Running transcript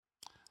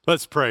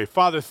Let's pray.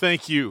 Father,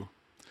 thank you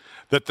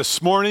that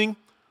this morning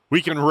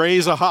we can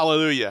raise a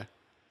hallelujah.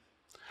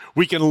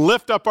 We can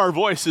lift up our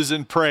voices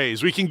in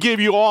praise. We can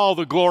give you all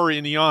the glory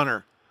and the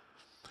honor.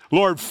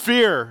 Lord,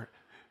 fear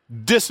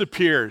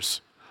disappears.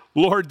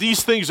 Lord,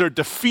 these things are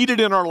defeated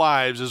in our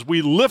lives as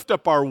we lift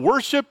up our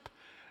worship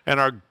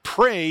and our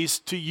praise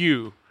to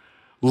you.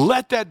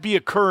 Let that be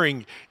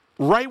occurring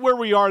right where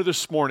we are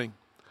this morning,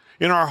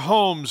 in our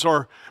homes,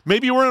 or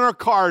maybe we're in our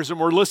cars and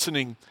we're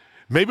listening.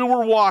 Maybe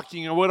we're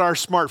walking and with our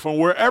smartphone.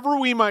 Wherever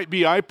we might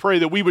be, I pray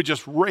that we would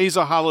just raise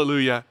a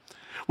hallelujah.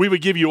 We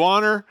would give you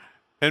honor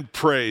and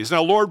praise.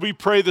 Now, Lord, we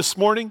pray this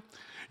morning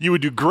you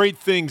would do great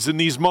things in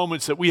these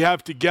moments that we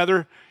have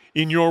together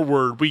in your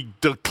word. We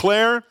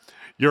declare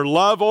your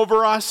love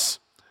over us.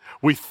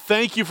 We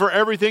thank you for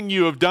everything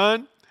you have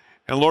done.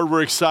 And Lord,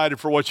 we're excited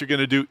for what you're going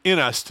to do in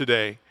us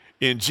today.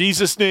 In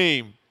Jesus'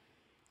 name,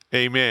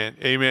 amen.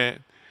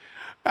 Amen.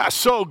 I'm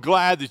so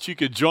glad that you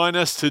could join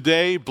us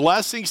today.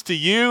 Blessings to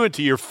you and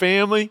to your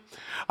family.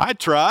 I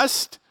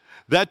trust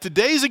that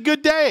today's a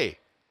good day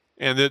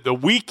and that the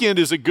weekend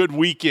is a good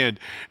weekend.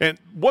 And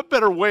what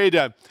better way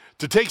to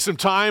take some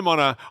time on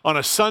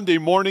a Sunday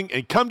morning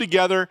and come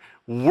together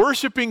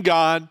worshiping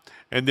God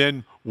and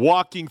then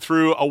walking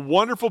through a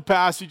wonderful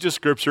passage of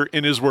Scripture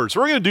in His Word. So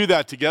we're going to do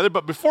that together.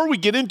 But before we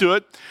get into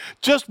it,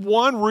 just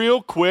one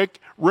real quick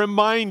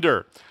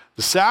reminder.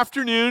 This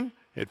afternoon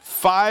at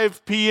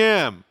 5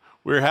 p.m.,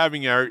 we're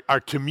having our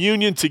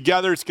communion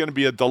together. It's going to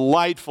be a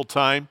delightful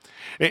time,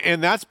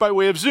 and that's by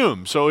way of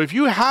Zoom. So if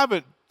you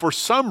haven't, for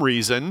some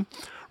reason,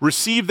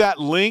 received that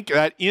link,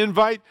 that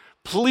invite,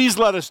 please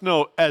let us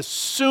know as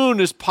soon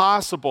as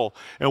possible,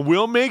 and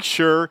we'll make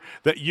sure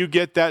that you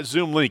get that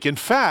Zoom link. In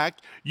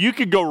fact, you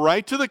could go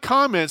right to the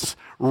comments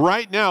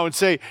right now and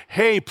say,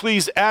 hey,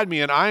 please add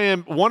me,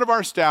 and one of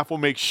our staff will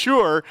make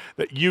sure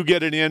that you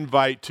get an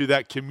invite to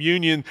that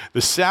communion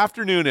this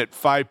afternoon at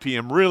 5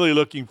 p.m. Really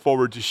looking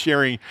forward to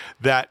sharing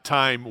that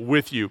time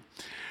with you.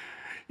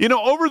 You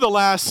know, over the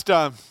last,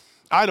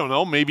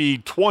 maybe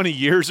 20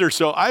 years or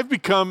so, I'm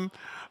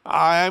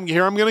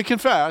going to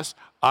confess,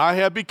 I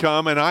have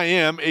become, and I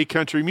am, a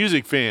country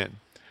music fan.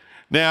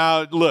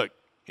 Now, look,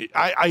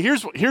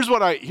 here's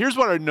what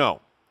I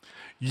know.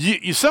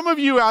 Some of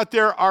you out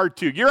there are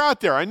too. You're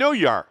out there. I know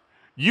you are.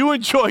 You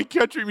enjoy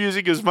country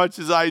music as much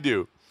as I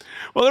do.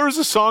 Well, there was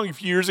a song a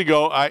few years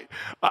ago,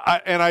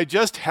 I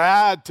just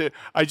had to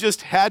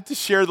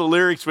share the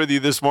lyrics with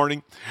you this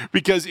morning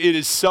because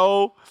it's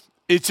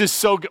just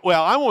so good.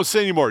 Well, I won't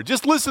say anymore.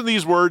 Just listen to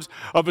these words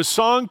of a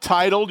song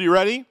titled, you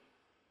ready?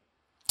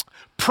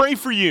 Pray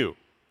for You,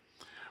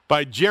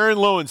 by Jaron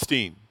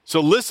Lowenstein.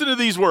 So listen to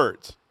these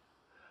words.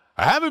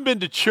 I haven't been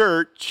to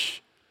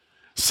church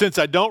since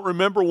I don't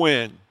remember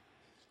when.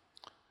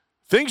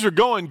 Things were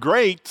going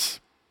great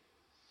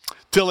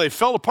till they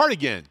fell apart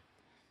again.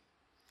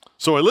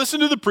 So I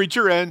listened to the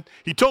preacher and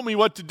he told me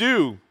what to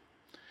do.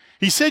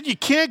 He said, you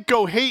can't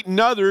go hating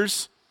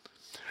others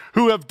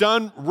who have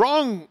done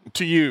wrong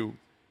to you.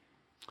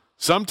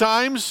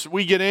 Sometimes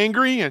we get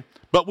angry,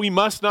 but we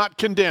must not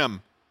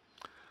condemn.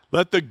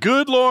 Let the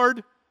good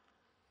Lord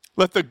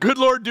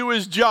do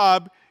his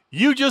job.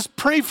 You just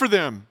pray for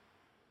them.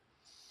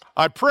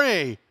 I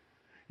pray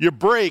your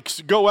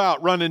brakes go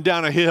out running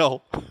down a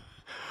hill.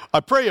 I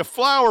pray a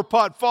flower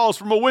pot falls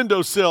from a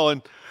windowsill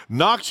and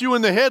knocks you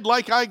in the head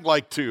like I'd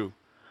like to.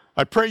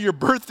 I pray your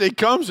birthday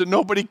comes and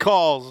nobody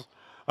calls.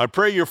 I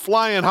pray you're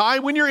flying high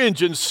when your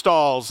engine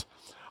stalls.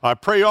 I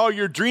pray all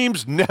your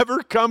dreams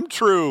never come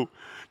true.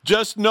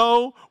 Just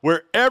know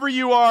wherever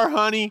you are,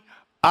 honey,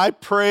 I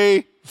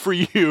pray for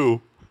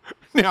you.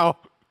 Now,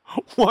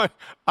 what?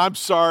 I'm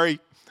sorry.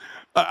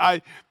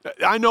 I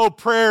know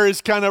prayer is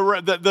kind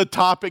of the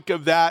topic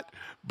of that,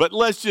 but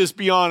let's just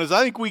be honest.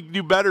 I think we can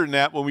do better than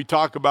that when we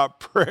talk about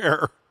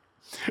prayer.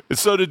 And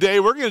so today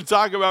we're going to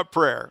talk about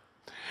prayer.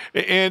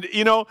 And,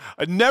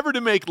 never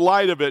to make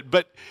light of it,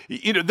 but,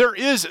 there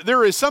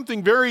is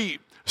something very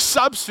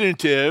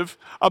substantive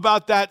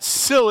about that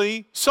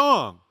silly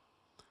song.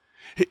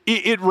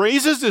 It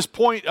raises this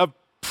point of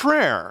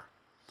prayer.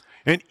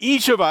 And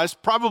each of us,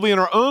 probably in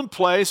our own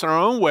place, in our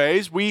own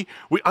ways, we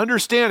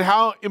understand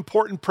how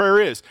important prayer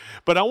is.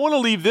 But I want to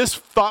leave this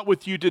thought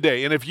with you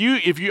today. And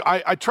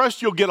I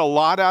trust you'll get a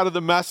lot out of the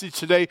message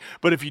today.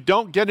 But if you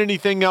don't get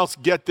anything else,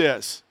 get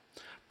this.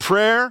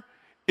 Prayer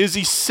is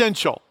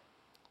essential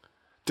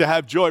to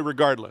have joy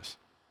regardless.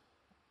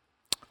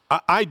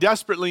 I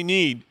desperately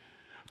need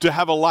to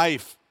have a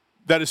life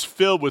that is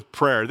filled with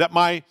prayer, that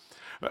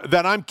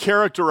I'm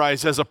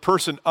characterized as a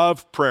person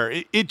of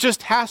prayer. It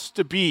just has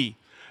to be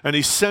an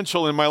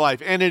essential in my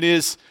life, and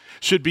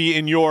should be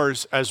in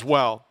yours as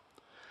well.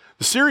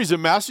 The series of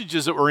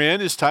messages that we're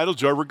in is titled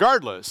Joy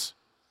Regardless,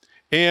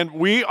 and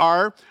we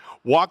are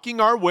walking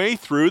our way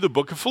through the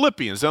book of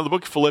Philippians. Now, the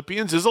book of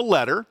Philippians is a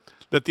letter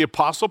that the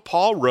Apostle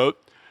Paul wrote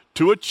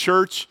to a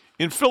church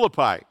in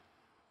Philippi,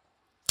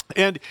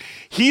 and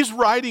he's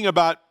writing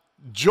about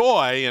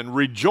joy and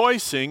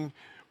rejoicing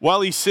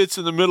while he sits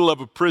in the middle of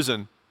a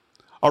prison,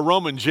 a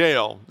Roman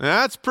jail.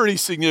 Now, that's pretty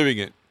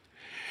significant.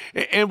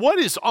 And what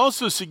is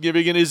also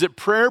significant is that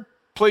prayer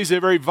plays a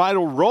very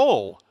vital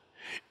role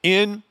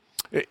in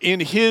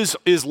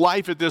his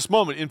life at this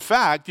moment. In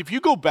fact, if you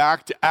go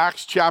back to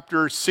Acts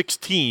chapter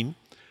 16,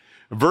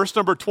 verse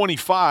number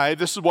 25,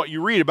 this is what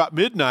you read. About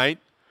midnight,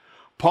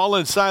 Paul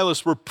and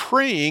Silas were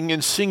praying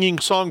and singing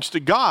songs to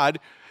God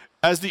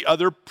as the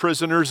other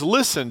prisoners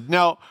listened.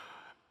 Now,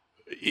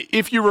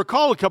 if you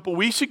recall a couple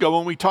weeks ago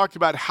when we talked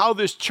about how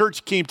this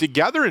church came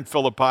together in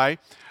Philippi,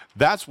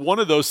 that's one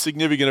of those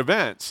significant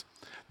events.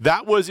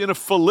 That was in a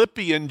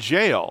Philippian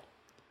jail.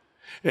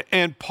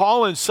 And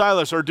Paul and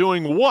Silas are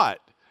doing what?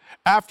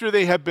 After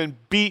they have been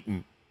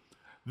beaten,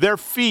 their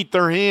feet,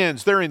 their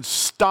hands, they're in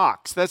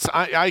stocks.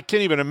 I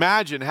can't even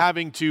imagine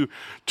having to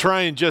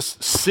try and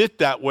just sit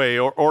that way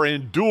or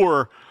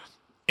endure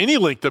any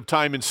length of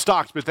time in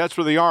stocks, but that's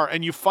where they are.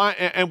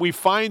 And we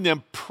find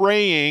them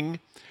praying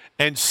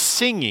and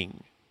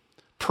singing,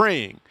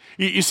 praying.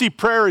 You see,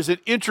 prayer is an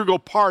integral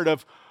part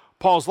of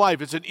Paul's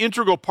life. It's an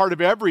integral part of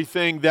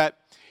everything that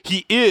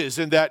he is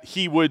and that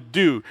he would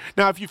do.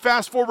 Now, if you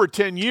fast forward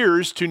 10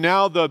 years to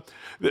now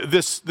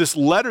this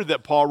letter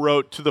that Paul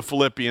wrote to the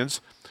Philippians,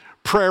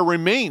 prayer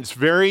remains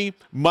very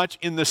much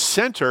in the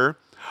center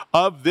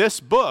of this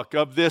book,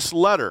 of this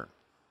letter.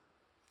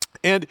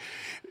 And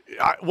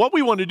what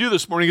we want to do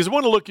this morning is I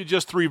want to look at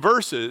just 3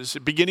 verses,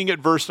 beginning at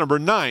verse number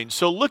 9.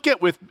 So look at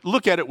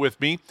it with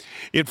me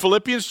in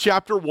Philippians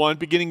chapter 1,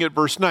 beginning at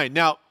verse 9.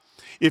 Now,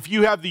 if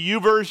you have the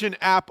YouVersion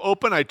app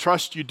open, I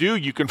trust you do.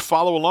 You can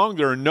follow along.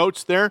 There are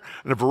notes there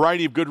and a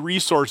variety of good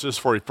resources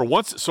for you.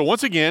 So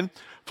once again,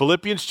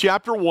 Philippians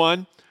chapter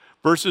 1,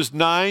 verses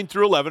 9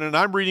 through 11, and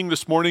I'm reading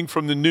this morning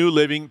from the New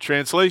Living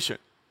Translation.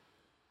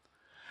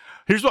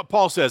 Here's what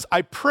Paul says: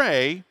 I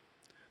pray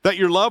that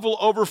your love will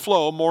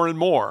overflow more and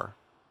more,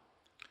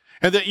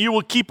 and that you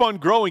will keep on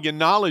growing in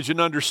knowledge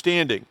and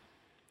understanding.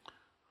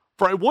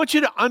 For I want you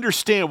to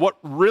understand what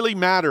really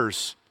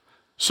matters,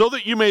 so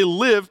that you may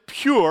live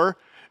pure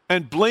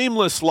and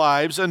blameless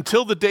lives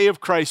until the day of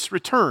Christ's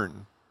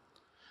return.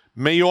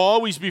 May you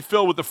always be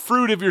filled with the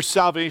fruit of your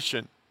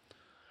salvation,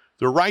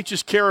 the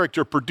righteous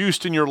character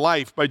produced in your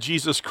life by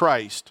Jesus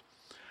Christ.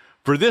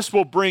 For this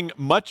will bring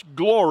much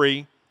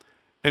glory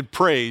and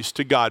praise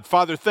to God.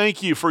 Father,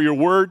 thank you for your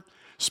word.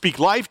 Speak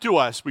life to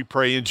us, we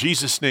pray in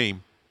Jesus'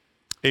 name.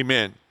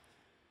 Amen.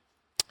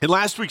 In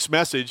last week's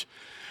message,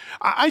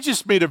 I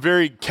just made a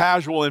very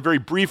casual and very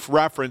brief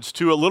reference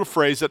to a little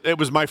phrase that it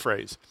was my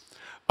phrase,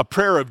 a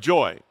prayer of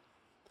joy.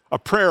 A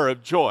prayer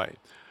of joy.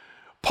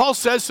 Paul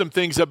says some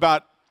things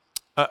about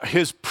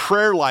his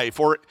prayer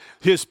life, or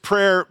his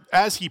prayer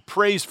as he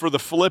prays for the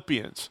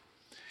Philippians.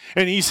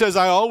 And he says,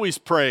 I always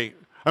pray.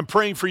 I'm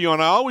praying for you,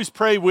 and I always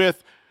pray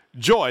with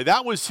joy.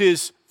 That was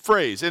his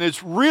phrase. And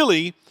it's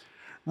really,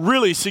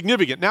 really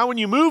significant. Now, when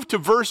you move to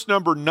verse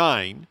number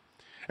 9,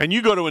 and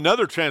you go to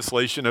another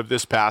translation of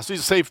this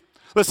passage,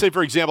 let's say,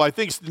 for example, I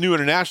think it's the New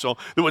International,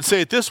 that would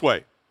say it this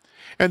way: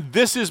 and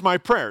this is my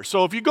prayer.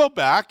 So if you go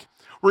back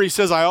where he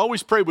says, I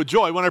always pray with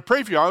joy. When I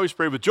pray for you, I always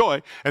pray with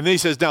joy. And then he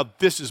says, now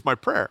this is my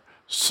prayer.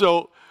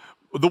 So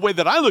the way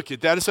that I look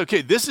at that is,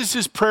 okay, this is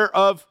his prayer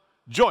of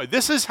joy.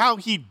 This is how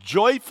he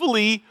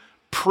joyfully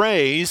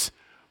prays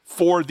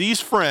for these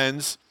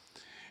friends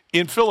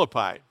in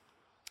Philippi.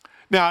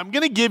 Now, I'm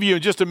going to give you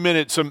in just a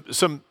minute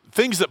some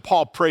things that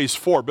Paul prays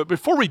for. But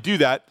before we do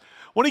that,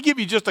 I want to give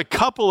you just a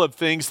couple of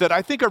things that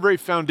I think are very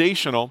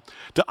foundational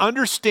to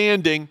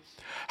understanding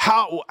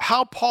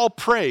how Paul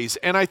prays,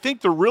 and I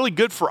think they're really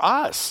good for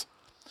us.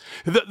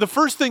 The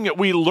first thing that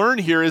we learn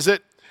here is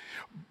that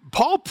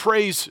Paul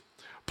prays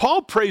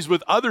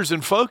with others in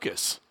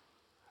focus.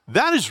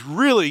 That's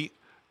really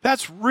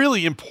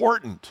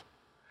important.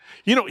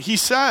 You know, he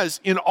says,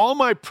 in all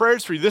my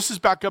prayers for you, this is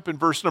back up in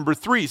verse number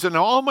 3, he said, in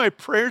all my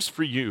prayers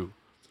for you.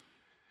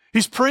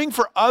 He's praying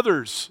for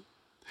others.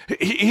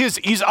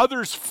 He's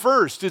others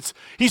first.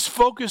 He's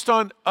focused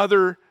on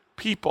other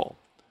people.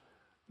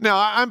 Now,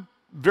 I'm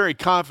very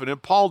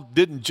confident Paul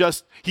didn't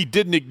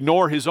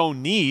ignore his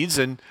own needs,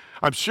 and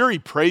I'm sure he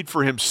prayed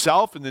for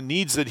himself and the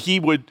needs that he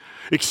would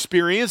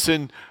experience,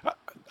 and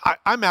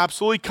I'm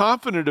absolutely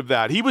confident of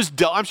that.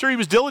 I'm sure he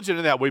was diligent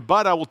in that way,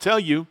 but I will tell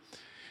you,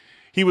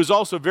 he was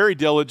also very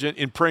diligent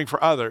in praying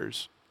for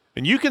others.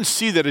 And you can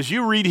see that as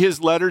you read his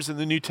letters in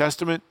the New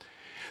Testament,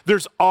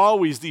 there's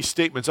always these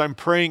statements: I'm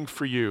praying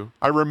for you.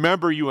 I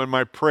remember you in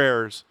my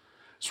prayers.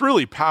 It's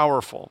really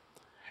powerful.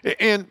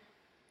 And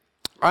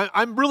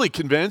I'm really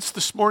convinced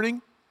this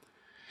morning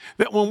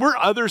that when we're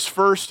others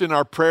first in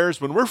our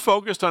prayers, when we're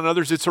focused on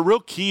others, it's a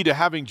real key to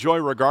having joy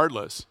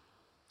regardless.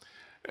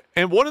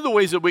 And one of the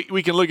ways that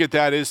we can look at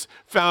that is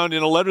found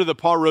in a letter that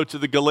Paul wrote to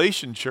the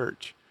Galatian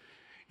church.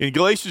 In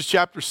Galatians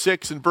chapter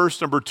 6 and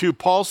verse number 2,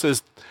 Paul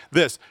says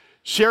this: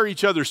 share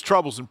each other's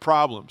troubles and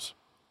problems,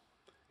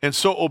 and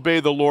so obey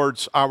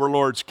our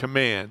Lord's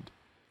command.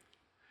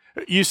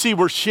 You see,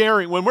 we're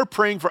sharing, when we're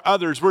praying for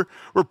others, we're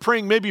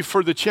praying maybe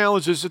for the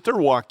challenges that they're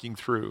walking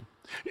through.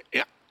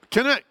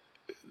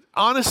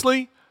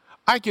 Honestly,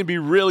 I can be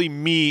really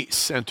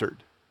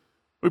me-centered.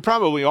 We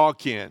probably all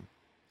can.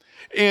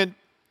 And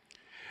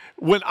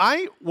when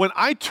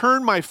I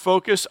turn my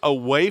focus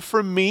away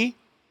from me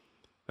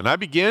and I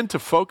begin to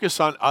focus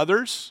on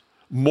others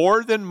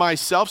more than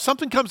myself,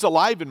 something comes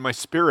alive in my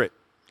spirit.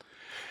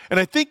 And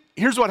I think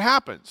here's what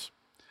happens.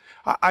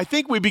 I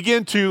think we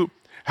begin to,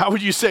 how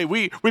would you say,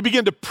 we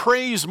begin to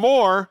praise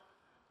more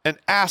and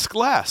ask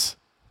less.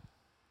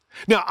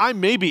 Now, I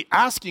may be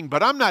asking,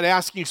 but I'm not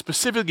asking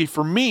specifically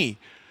for me.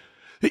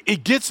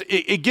 It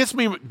gets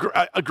me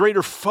a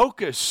greater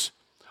focus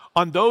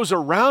on those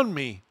around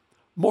me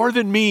more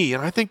than me,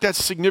 and I think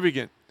that's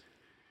significant.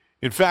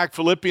 In fact,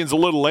 Philippians, a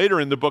little later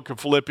in the book of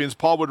Philippians,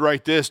 Paul would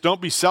write this: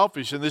 don't be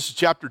selfish, and this is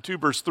chapter 2,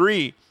 verse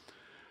 3.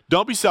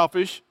 Don't be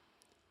selfish.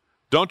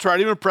 Don't try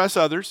to impress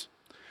others.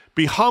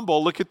 Be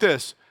humble, look at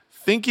this,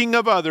 thinking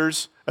of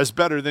others as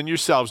better than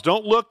yourselves.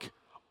 Don't look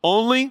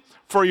only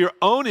for your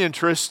own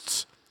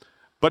interests,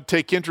 but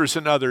take interest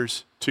in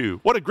others too.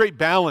 What a great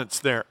balance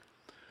there.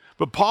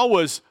 But Paul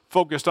was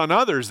focused on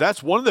others.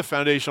 That's one of the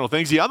foundational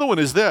things. The other one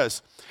is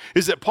this,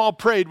 is that Paul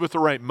prayed with the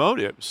right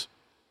motives.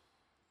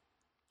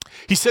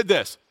 He said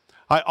this: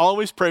 I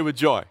always pray with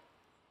joy.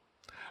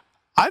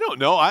 I don't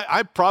know.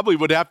 I probably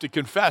would have to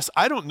confess,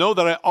 I don't know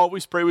that I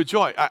always pray with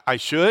joy. I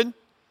should.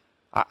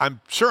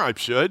 I'm sure I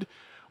should.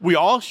 We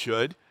all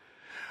should.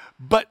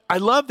 But I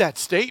love that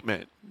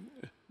statement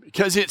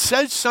because it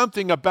says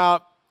something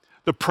about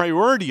the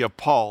priority of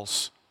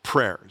Paul's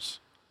prayers.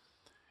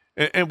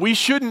 And we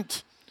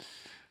shouldn't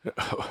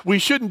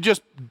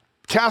just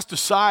cast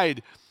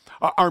aside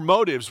our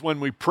motives when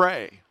we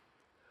pray.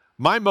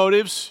 My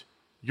motives,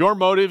 your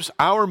motives,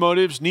 our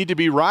motives need to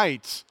be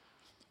right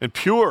and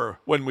pure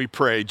when we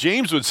pray.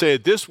 James would say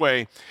it this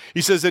way.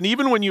 He says, and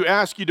even when you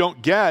ask, you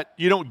don't get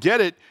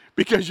it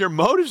because your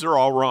motives are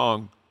all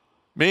wrong.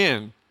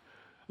 Man,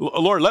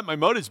 Lord, let my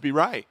motives be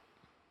right.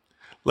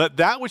 Let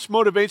that which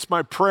motivates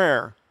my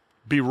prayer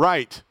be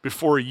right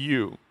before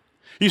you.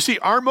 You see,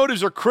 our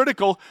motives are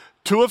critical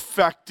to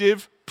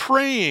effective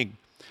praying.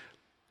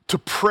 To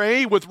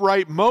pray with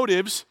right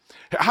motives,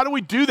 how do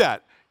we do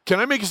that? Can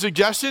I make a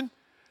suggestion?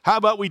 How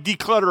about we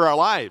declutter our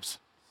lives?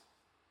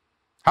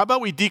 How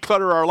about we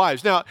declutter our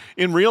lives? Now,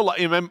 in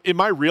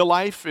my real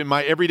life, in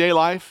my everyday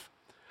life,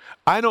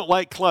 I don't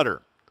like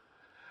clutter.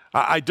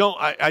 I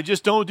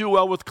just don't do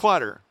well with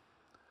clutter.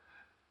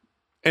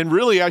 And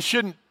really, I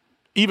shouldn't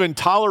even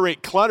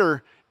tolerate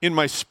clutter in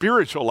my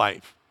spiritual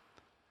life.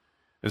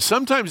 And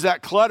sometimes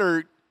that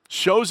clutter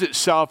shows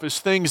itself as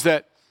things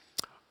that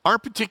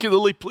aren't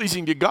particularly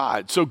pleasing to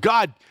God. So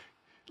God,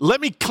 let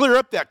me clear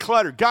up that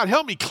clutter. God,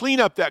 help me clean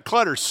up that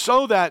clutter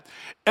so that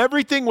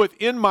everything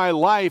within my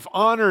life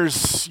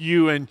honors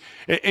you and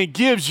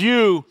gives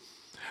you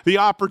the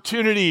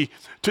opportunity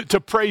to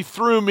pray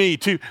through me,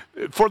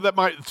 so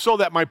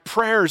that my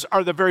prayers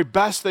are the very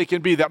best they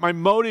can be, that my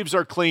motives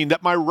are clean,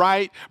 that my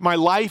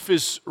life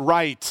is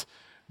right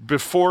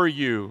before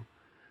you.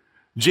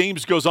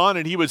 James goes on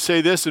and he would say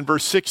this in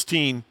verse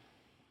 16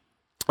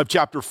 of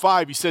chapter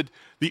 5. He said,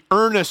 the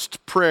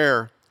earnest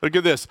prayer, look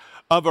at this,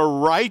 of a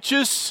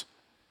righteous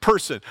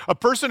person, a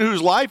person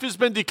whose life has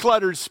been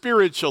decluttered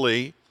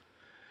spiritually,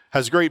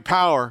 has great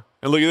power.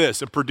 And look at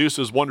this, it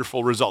produces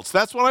wonderful results.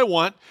 That's what I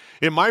want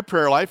in my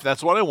prayer life.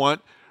 That's what I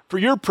want for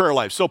your prayer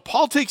life. So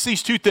Paul takes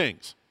these two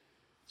things.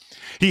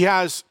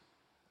 He's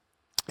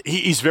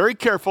very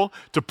careful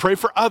to pray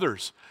for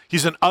others.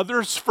 He's an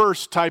others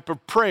first type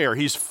of prayer.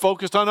 He's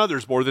focused on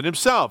others more than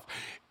himself,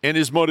 and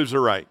his motives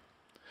are right.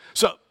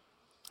 So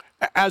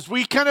as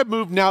we kind of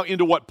move now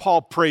into what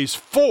Paul prays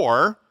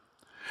for,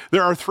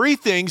 there are three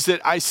things that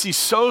I see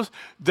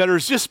that are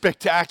just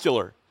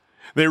spectacular.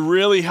 They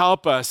really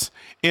help us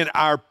in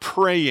our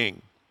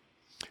praying.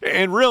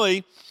 And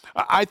really,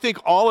 I think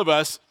all of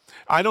us,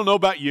 I don't know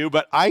about you,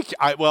 but I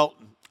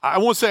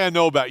won't say I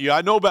know about you.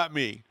 I know about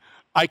me.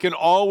 I can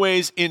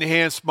always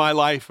enhance my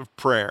life of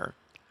prayer.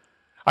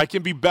 I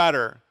can be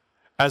better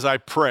as I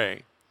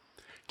pray.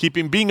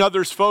 Being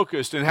others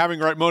focused and having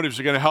right motives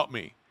are going to help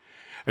me.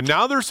 And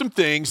now there's some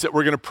things that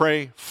we're going to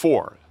pray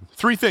for.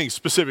 Three things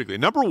specifically.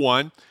 Number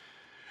one,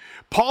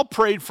 Paul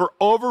prayed for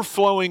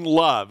overflowing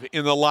love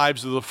in the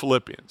lives of the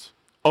Philippians.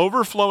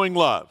 Overflowing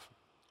love.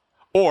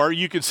 Or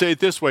you could say it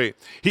this way.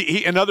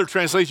 Another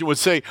translation would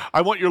say,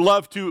 I want your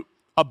love to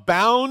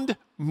abound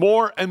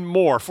more and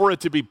more, for it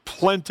to be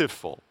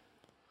plentiful.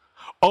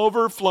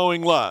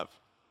 Overflowing love.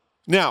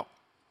 Now,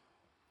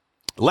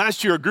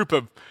 last year a group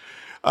of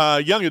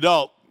young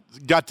adults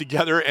got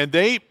together and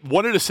they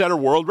wanted to set a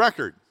world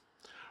record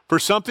for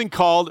something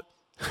called,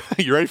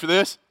 you ready for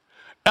this?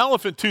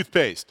 Elephant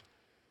toothpaste.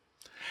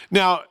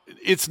 Now,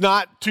 it's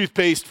not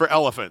toothpaste for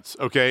elephants,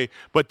 okay?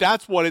 But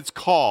that's what it's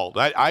called.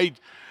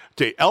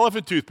 Okay,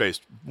 elephant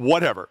toothpaste,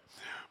 whatever.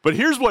 But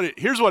here's what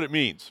it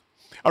means.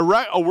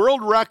 A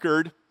world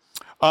record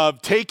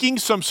of taking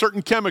some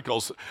certain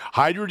chemicals,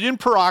 hydrogen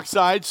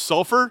peroxide,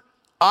 sulfur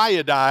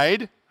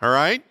iodide, all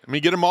right? Let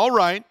me get them all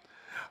right.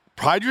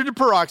 Hydrogen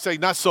peroxide,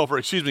 not sulfur,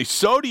 excuse me,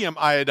 sodium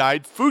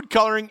iodide, food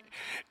coloring,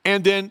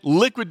 and then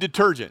liquid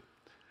detergent.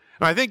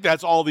 And I think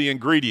that's all the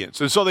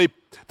ingredients. And so they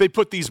they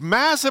put these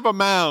massive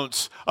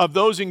amounts of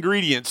those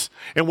ingredients,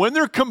 and when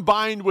they're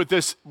combined with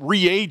this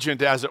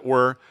reagent, as it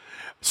were,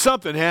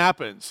 something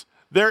happens.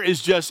 There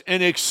is just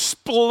an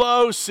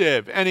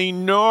explosive, an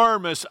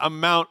enormous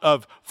amount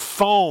of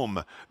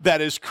foam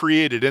that is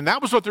created. And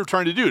that was what they're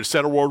trying to do, to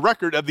set a world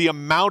record of the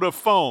amount of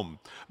foam,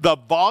 the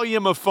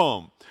volume of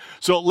foam.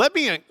 So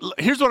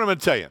here's what I'm going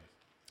to tell you.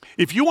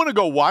 If you want to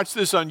go watch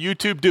this on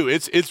YouTube, do.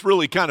 It's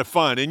really kind of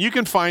fun. And you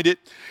can find it.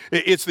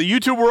 It's the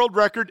YouTube world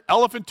record,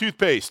 elephant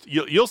toothpaste.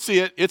 You'll see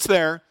it. It's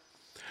there.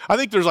 I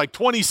think there's like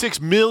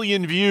 26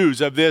 million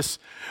views of this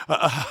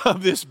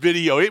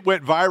video. It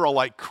went viral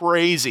like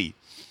crazy.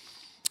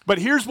 But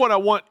here's what I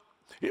want.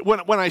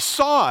 When I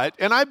saw it,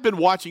 and I've been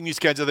watching these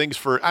kinds of things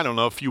for, I don't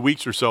know, a few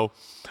weeks or so.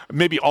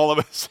 Maybe all of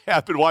us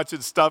have been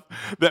watching stuff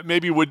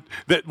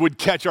that would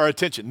catch our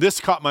attention. This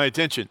caught my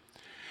attention.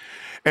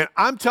 And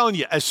I'm telling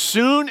you, as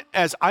soon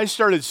as I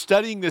started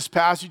studying this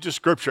passage of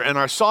Scripture and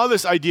I saw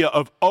this idea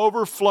of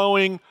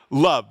overflowing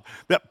love,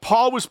 that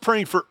Paul was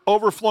praying for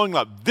overflowing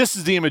love, this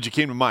is the image that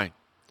came to mind.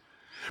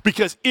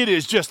 Because it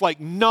is just like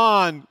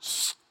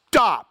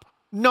non-stop.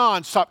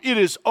 It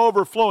is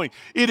overflowing.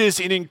 It is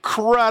in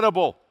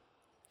incredible,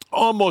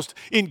 almost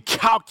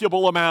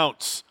incalculable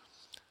amounts.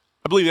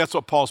 I believe that's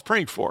what Paul's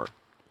praying for,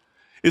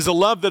 is a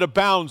love that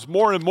abounds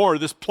more and more,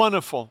 this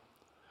plentiful,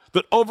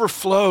 that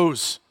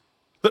overflows.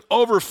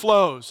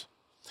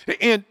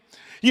 And,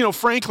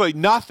 frankly,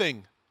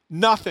 nothing,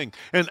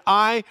 and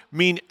I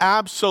mean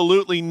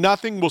absolutely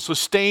nothing will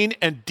sustain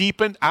and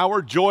deepen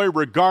our joy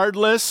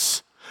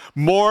regardless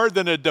more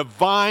than a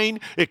divine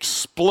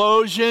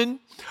explosion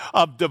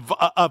of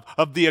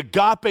the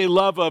agape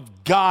love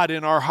of God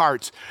in our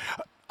hearts.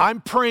 I'm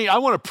praying, I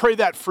want to pray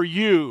that for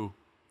you.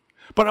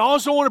 But I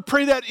also want to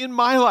pray that in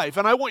my life,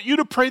 and I want you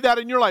to pray that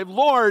in your life.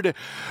 Lord,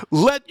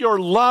 let your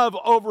love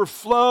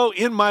overflow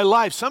in my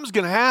life. Something's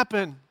going to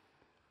happen.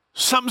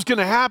 Something's going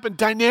to happen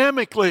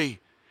dynamically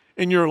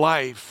in your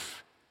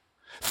life.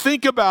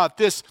 Think about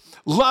this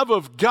love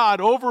of God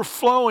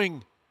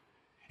overflowing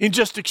in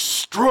just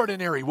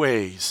extraordinary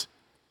ways,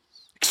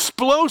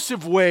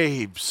 explosive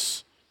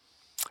waves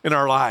in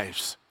our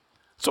lives.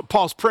 That's what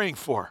Paul's praying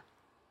for.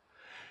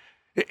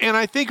 And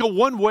I think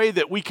one way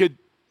that we could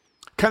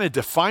kind of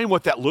define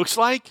what that looks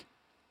like,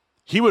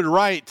 he would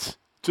write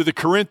to the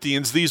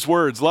Corinthians these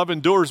words: love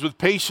endures with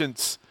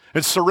patience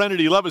and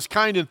serenity. Love is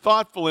kind and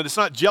thoughtful, and it's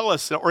not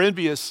jealous or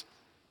envious.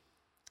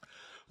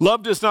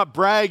 Love does not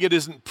brag. It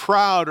isn't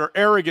proud or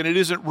arrogant. It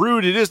isn't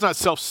rude. It is not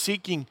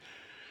self-seeking.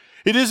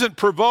 It isn't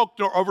provoked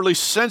nor overly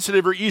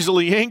sensitive or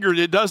easily angered.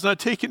 It does not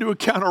take into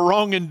account a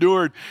wrong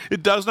endured.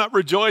 It does not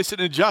rejoice in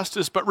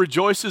injustice, but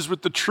rejoices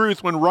with the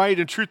truth when right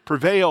and truth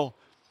prevail.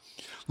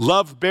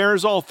 Love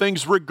bears all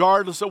things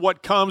regardless of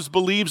what comes,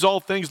 believes all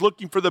things,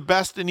 looking for the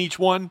best in each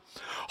one,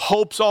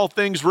 hopes all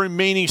things,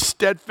 remaining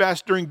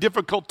steadfast during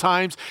difficult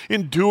times,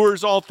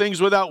 endures all things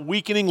without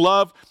weakening.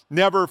 Love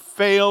never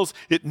fails.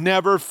 It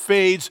never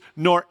fades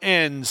nor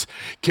ends.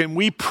 Can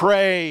we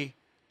pray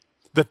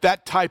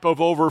that type of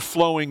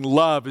overflowing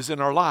love is in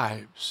our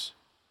lives?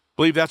 I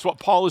believe that's what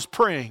Paul is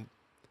praying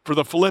for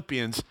the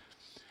Philippians.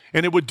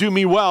 And it would do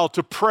me well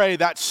to pray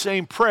that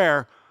same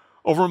prayer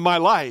over my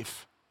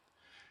life,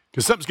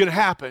 because something's going to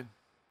happen.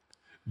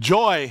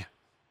 Joy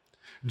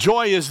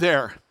is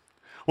there.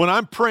 When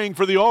I'm praying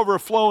for the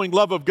overflowing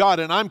love of God,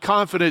 and I'm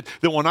confident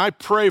that when I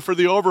pray for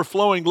the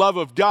overflowing love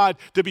of God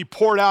to be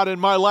poured out in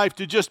my life,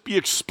 to just be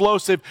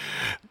explosive,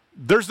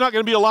 there's not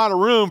going to be a lot of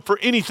room for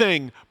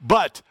anything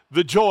but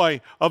the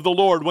joy of the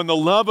Lord. When the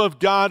love of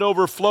God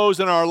overflows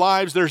in our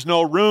lives, there's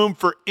no room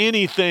for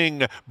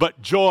anything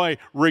but joy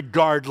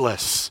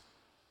regardless.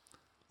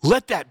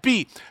 Let that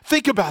be.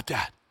 Think about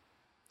that.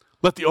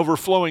 Let the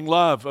overflowing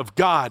love of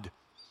God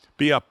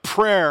be a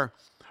prayer,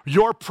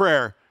 your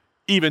prayer,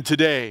 even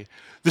today.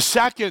 The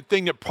second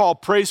thing that Paul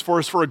prays for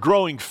is for a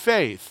growing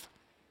faith.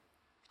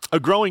 A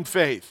growing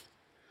faith.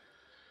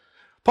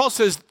 Paul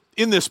says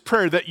in this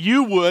prayer that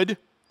you would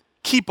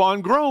keep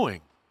on growing.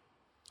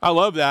 I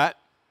love that.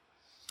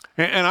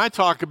 And I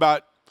talk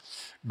about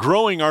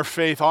growing our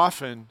faith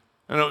often.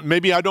 And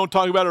maybe I don't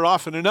talk about it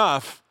often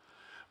enough,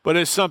 but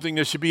it's something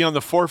that should be on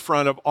the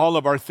forefront of all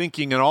of our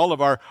thinking and all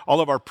of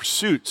our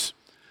pursuits.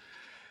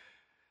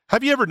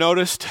 Have you ever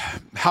noticed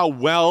how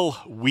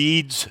well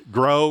weeds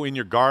grow in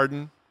your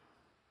garden?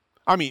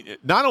 I mean,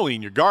 not only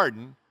in your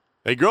garden,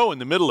 they grow in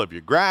the middle of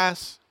your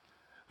grass.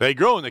 They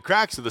grow in the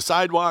cracks of the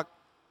sidewalk.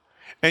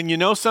 And you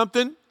know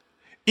something?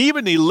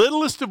 Even the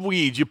littlest of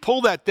weeds, you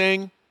pull that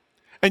thing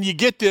and you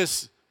get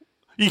this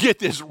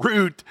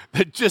root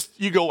that just,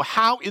 you go,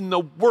 how in the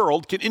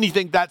world can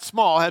anything that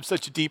small have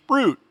such a deep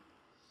root?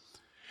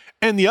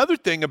 And the other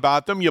thing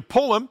about them, you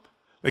pull them,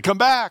 they come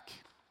back.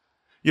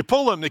 You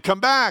pull them, they come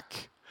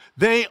back.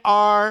 They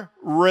are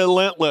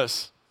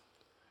relentless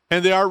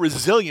and they are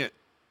resilient.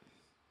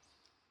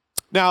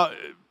 Now,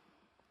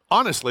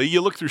 honestly,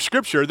 you look through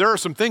Scripture, there are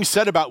some things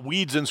said about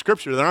weeds in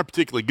Scripture that aren't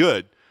particularly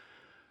good.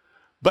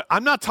 But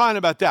I'm not talking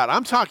about that.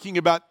 I'm talking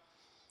about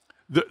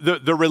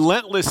the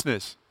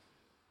relentlessness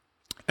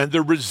and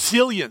the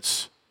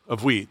resilience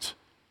of weeds.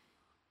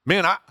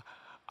 Man,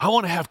 I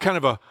want to have kind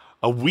of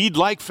a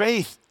weed-like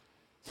faith.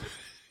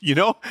 You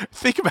know,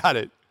 think about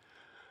it.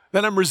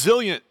 That I'm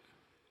resilient,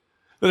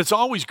 that it's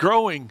always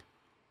growing,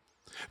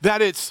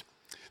 that it's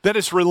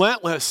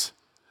relentless,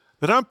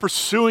 that I'm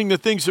pursuing the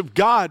things of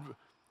God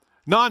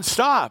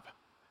nonstop.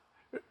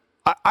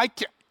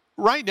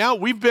 Right now,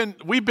 we've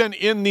been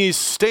in these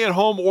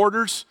stay-at-home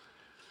orders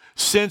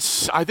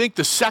since, I think,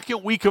 the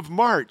second week of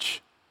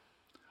March.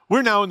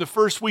 We're now in the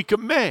first week of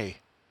May.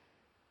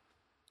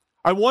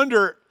 I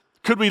wonder,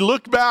 could we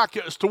look back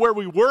as to where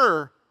we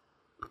were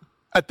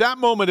at that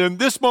moment and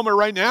this moment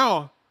right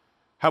now?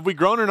 Have we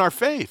grown in our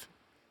faith?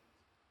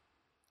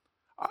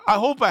 I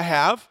hope I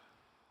have.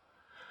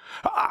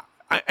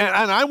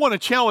 And I want to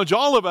challenge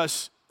all of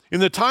us in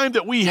the time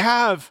that we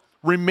have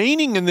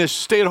remaining in this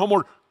stay-at-home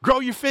order. Grow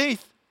your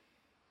faith.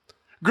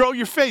 Grow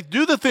your faith.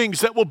 Do the things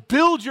that will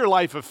build your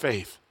life of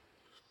faith.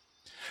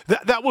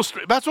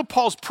 That's what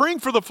Paul's praying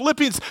for the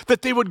Philippians,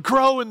 that they would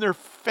grow in their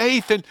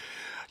faith. And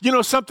you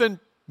know something,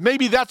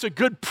 maybe that's a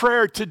good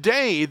prayer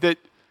today, that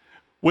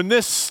when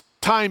this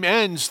time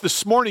ends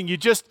this morning, you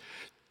just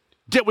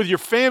get with your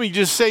family, you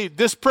just say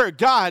this prayer: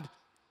 God,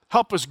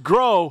 help us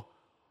grow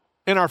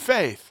in our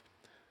faith.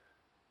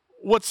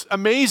 What's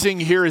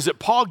amazing here is that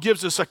Paul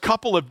gives us a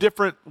couple of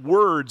different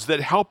words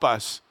that help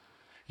us.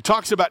 He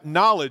talks about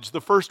knowledge,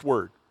 the first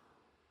word.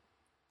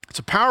 It's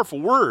a powerful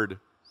word.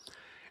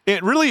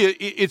 And really,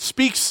 it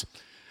speaks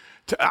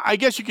to, I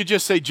guess you could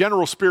just say,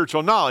 general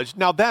spiritual knowledge.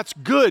 Now, that's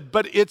good,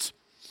 but it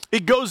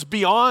goes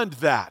beyond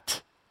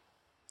that.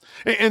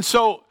 And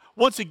so,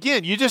 once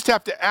again, you just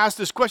have to ask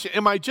this question: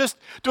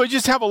 do I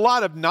just have a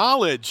lot of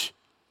knowledge?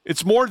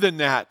 It's more than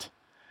that.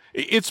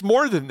 It's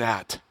more than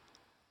that.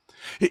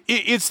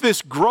 It's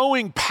this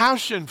growing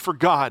passion for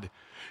God.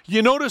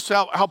 You notice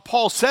how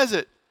Paul says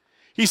it.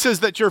 He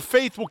says that your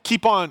faith will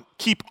keep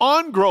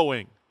on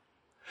growing.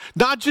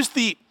 Not just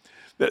the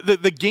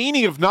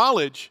gaining of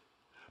knowledge,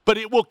 but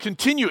it will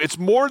continue. It's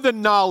more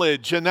than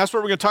knowledge, and that's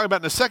what we're going to talk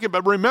about in a second.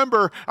 But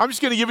remember, I'm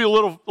just going to give you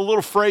a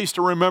little phrase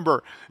to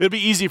remember. It'll be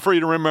easy for you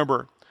to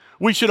remember.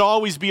 We should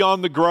always be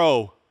on the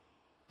grow.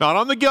 Not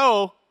on the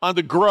go, on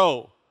the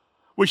grow.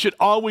 We should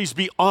always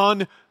be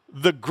on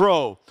the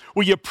grow.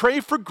 Will you pray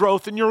for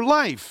growth in your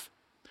life?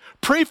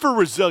 Pray for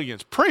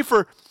resilience. Pray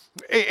for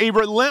a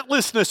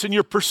relentlessness in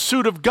your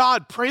pursuit of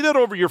God. Pray that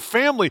over your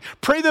family.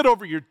 Pray that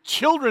over your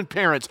children,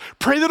 parents.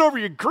 Pray that over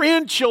your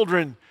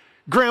grandchildren,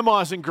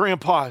 grandmas and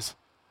grandpas.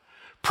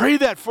 Pray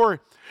that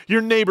for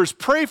your neighbors.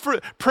 Pray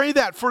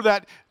that for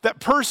that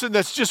person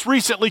that's just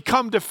recently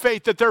come to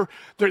faith, that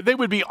they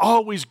would be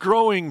always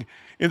growing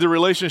in the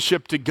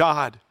relationship to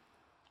God.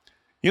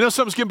 You know,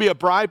 something's going to be a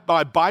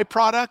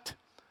byproduct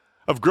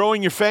of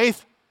growing your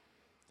faith?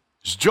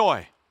 It's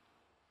joy.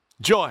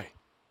 Joy.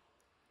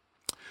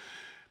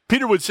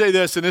 Peter would say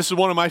this, and this is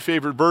one of my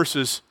favorite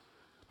verses: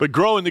 but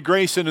grow in the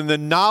grace and in the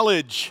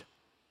knowledge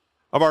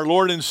of our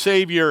Lord and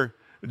Savior,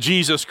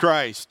 Jesus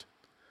Christ.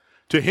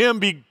 To him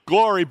be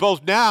glory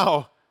both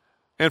now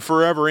and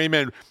forever.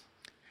 Amen.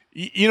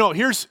 You know,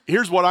 here's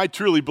what I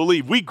truly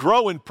believe. We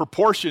grow in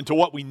proportion to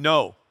what we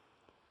know.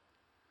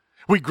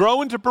 We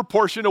grow into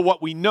proportion to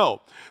what we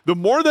know. The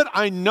more that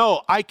I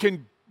know, I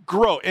can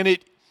grow. And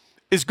it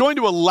is going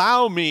to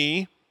allow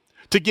me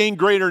to gain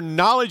greater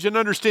knowledge and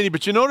understanding.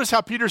 But you notice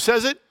how Peter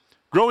says it?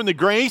 Grow in the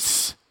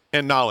grace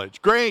and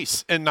knowledge.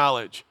 Grace and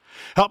knowledge.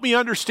 Help me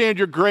understand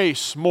your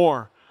grace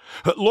more.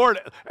 Lord,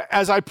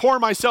 as I pour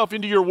myself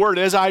into your word,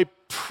 as I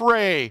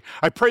pray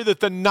that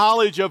the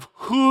knowledge of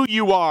who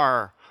you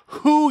are,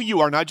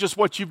 not just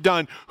what you've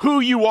done, who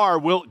you are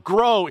will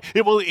grow.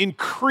 It will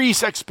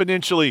increase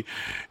exponentially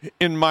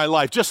in my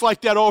life. Just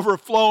like that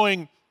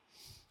overflowing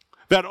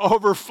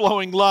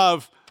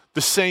love,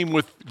 the same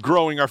with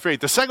growing our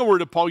faith. The second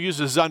word that Paul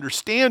uses is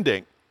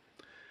understanding.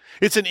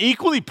 It's an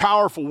equally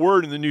powerful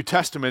word in the New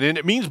Testament, and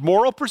it means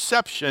moral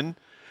perception.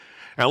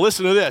 Now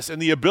listen to this,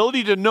 and the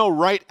ability to know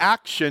right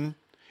action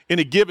in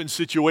a given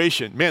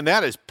situation. Man,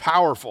 that is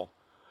powerful.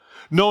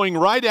 Knowing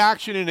right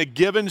action in a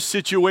given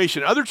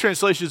situation. Other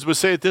translations would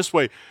say it this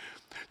way: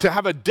 to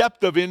have a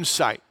depth of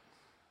insight.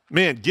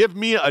 Man, give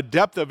me a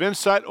depth of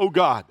insight, oh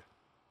God,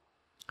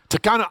 to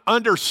kind of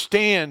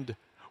understand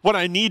what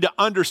I need to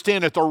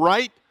understand at the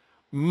right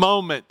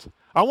moment.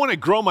 I want to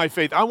grow my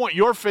faith. I want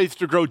your faith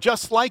to grow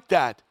just like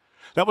that.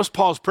 That was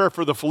Paul's prayer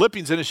for the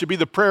Philippians, and it should be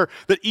the prayer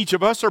that each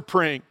of us are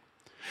praying.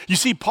 You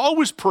see, Paul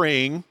was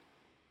praying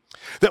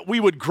that we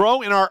would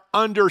grow in our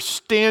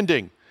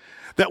understanding,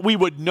 that we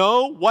would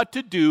know what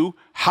to do,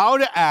 how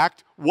to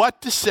act,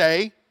 what to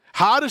say,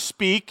 how to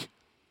speak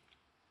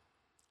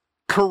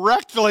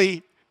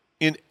correctly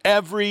in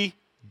every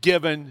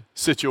given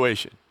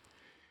situation.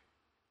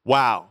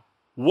 Wow,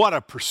 what a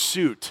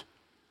pursuit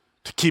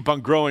to keep on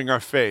growing our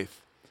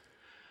faith.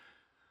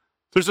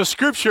 There's a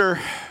scripture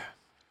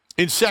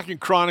in 2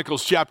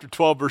 Chronicles chapter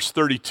 12, verse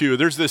 32.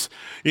 There's this,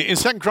 in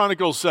 2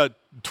 Chronicles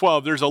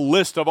 12, there's a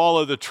list of all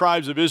of the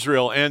tribes of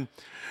Israel and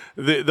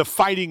the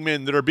fighting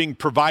men that are being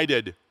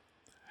provided.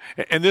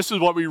 And this is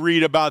what we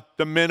read about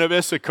the men of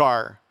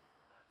Issachar.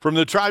 From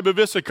the tribe of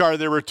Issachar,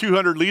 there were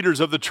 200 leaders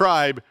of the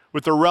tribe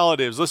with their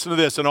relatives. Listen to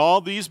this. And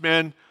all these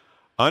men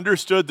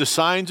understood the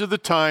signs of the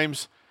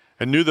times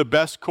and knew the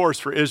best course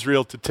for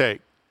Israel to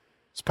take.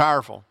 It's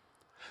powerful.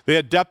 They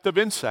had depth of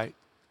insight.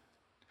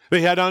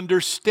 They had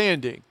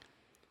understanding.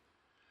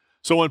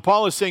 So when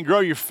Paul is saying grow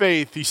your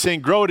faith, he's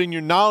saying grow it in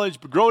your knowledge,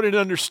 but grow it in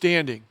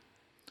understanding.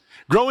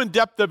 Grow in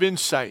depth of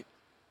insight.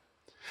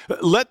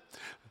 Let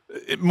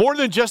more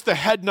than just the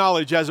head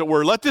knowledge, as it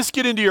were. Let this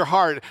get into your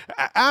heart.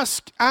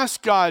 Ask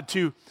God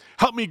to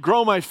help me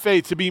grow my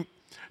faith,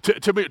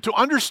 to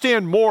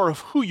understand more of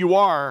who you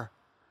are,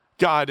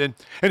 God, and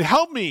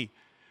help me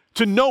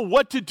to know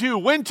what to do,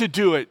 when to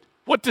do it,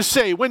 what to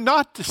say, when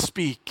not to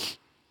speak.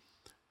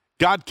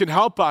 God can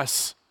help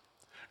us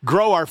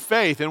grow our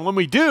faith, and when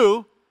we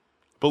do,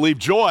 believe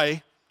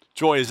joy.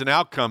 Joy is an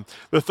outcome.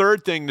 The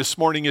third thing this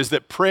morning is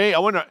that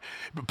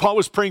Paul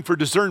was praying for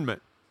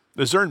discernment.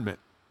 Discernment.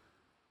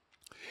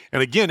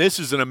 And again, this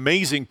is an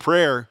amazing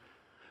prayer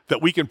that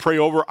we can pray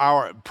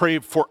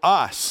for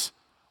us.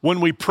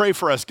 When we pray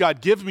for us, God,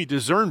 give me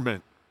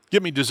discernment.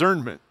 Give me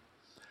discernment.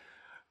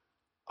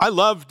 I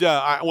loved,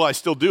 I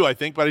still do, I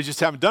think, but I just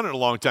haven't done it in a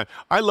long time.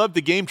 I love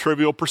the game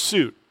Trivial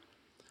Pursuit.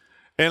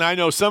 And I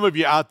know some of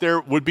you out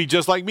there would be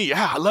just like me.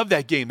 Yeah, I love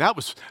that game. That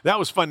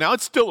was fun. Now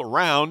it's still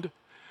around.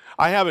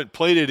 I haven't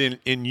played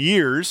it in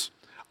years.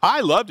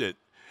 I loved it.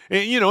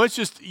 And, it's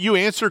just you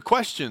answer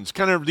questions,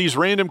 kind of these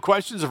random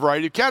questions, a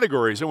variety of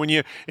categories. And when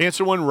you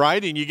answer one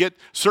right and you get a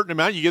certain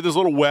amount, you get this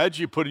little wedge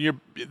you put in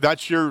that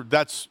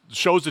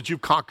shows that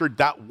you've conquered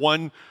that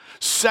one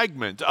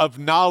segment of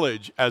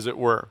knowledge, as it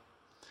were.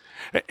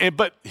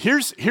 But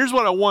here's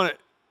what I want,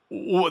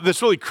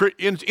 that's really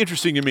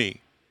interesting to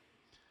me.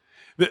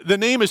 The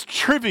name is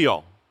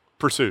Trivial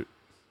Pursuit.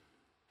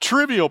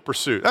 Trivial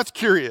Pursuit. That's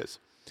curious.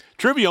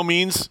 Trivial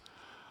means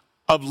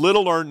of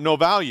little or no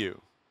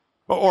value.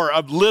 Or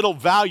of little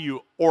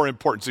value or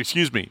importance,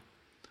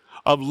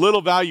 Of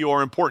little value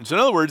or importance. In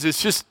other words,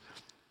 it's just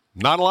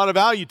not a lot of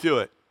value to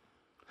it.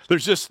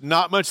 There's just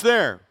not much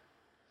there.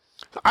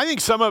 I think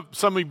some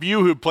of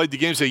you who played the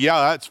game say, yeah,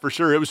 that's for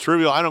sure. It was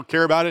trivial. I don't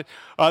care about it.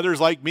 Others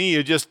like me,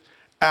 you just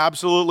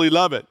absolutely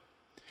love it.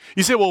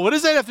 You say, well, what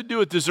does that have to do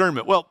with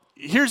discernment? Well,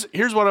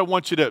 here's what I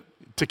want you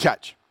to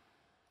catch.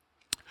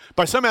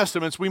 By some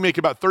estimates, we make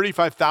about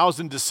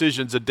 35,000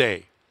 decisions a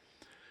day.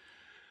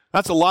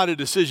 That's a lot of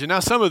decision.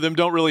 Now, some of them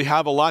don't really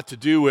have a lot to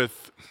do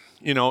with,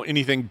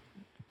 anything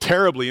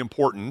terribly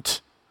important.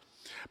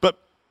 But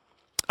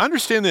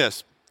understand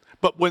this.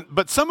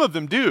 But some of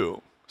them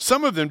do.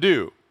 Some of them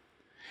do.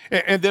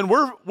 And then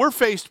we're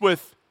faced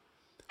with,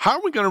 how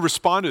are we going to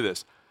respond to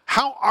this?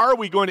 How are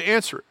we going to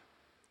answer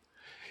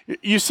it?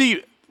 You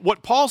see,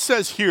 what Paul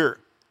says here,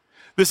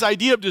 this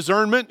idea of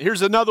discernment,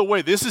 here's another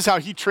way. This is how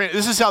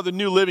the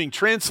New Living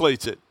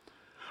translates it.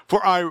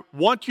 For I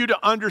want you to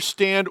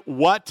understand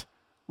what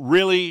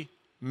really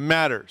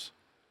matters.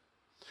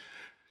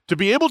 To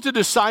be able to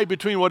decide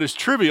between what is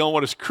trivial and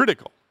what is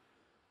critical.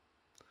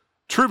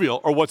 Trivial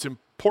or what's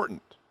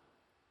important.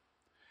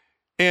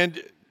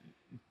 And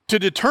to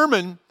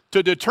determine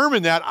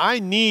that, I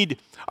need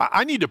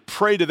to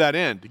pray to that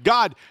end.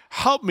 God,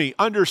 help me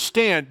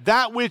understand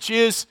that which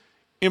is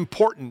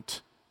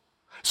important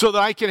so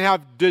that I can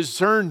have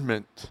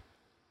discernment.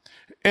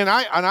 And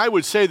I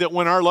would say that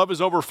when our love is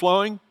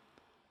overflowing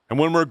and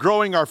when we're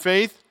growing our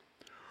faith,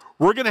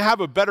 we're going to have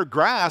a better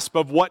grasp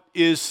of what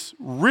is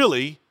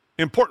really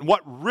important,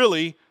 what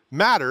really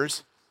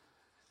matters,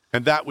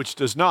 and that which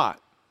does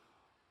not.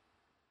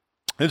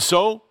 And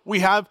so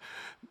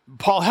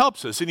Paul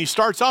helps us, and he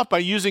starts off by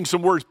using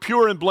some words,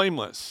 pure and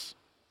blameless.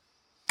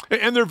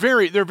 And they're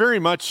very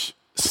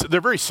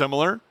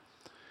similar.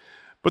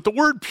 But the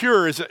word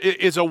pure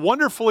is a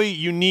wonderfully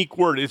unique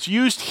word. It's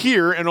used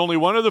here in only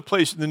one other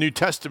place in the New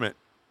Testament.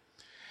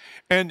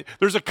 And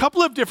there's a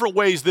couple of different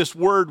ways this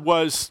word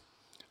was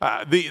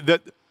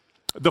the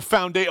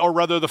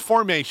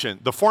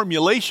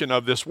formulation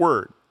of this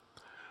word.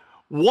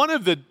 One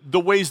of the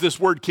ways this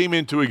word came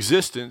into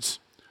existence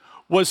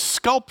was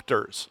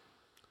sculptors.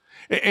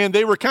 And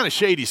they were kind of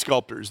shady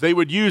sculptors. They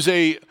would use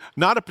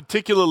not a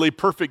particularly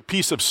perfect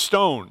piece of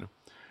stone,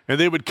 and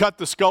they would cut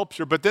the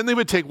sculpture, but then they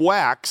would take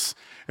wax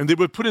and they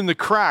would put in the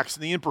cracks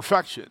and the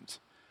imperfections,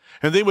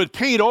 and they would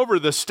paint over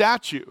the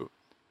statue.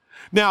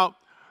 Now,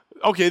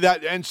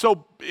 and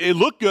so it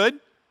looked good,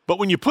 but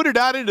when you put it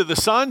out into the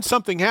sun,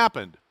 something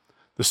happened.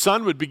 The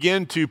sun would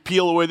begin to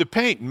peel away the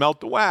paint and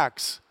melt the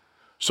wax.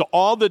 So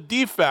all the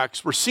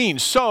defects were seen.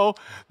 So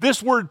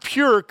this word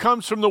pure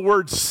comes from the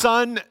word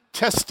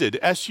sun-tested,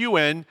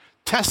 S-U-N,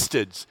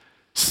 tested,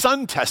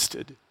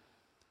 sun-tested.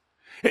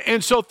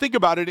 And so think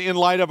about it in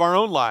light of our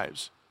own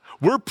lives.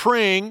 We're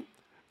praying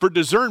for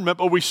discernment,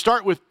 but we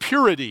start with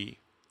purity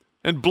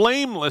and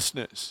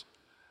blamelessness.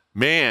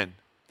 Man,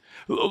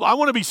 I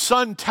want to be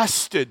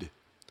sun-tested.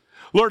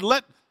 Lord,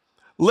 let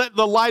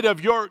the light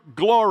of your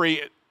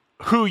glory,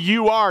 who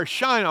you are,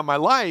 shine on my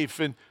life.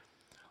 And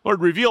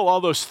Lord, reveal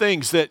all those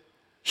things that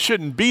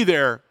shouldn't be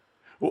there.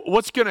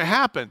 What's going to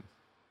happen?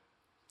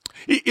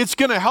 It's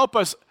going to help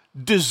us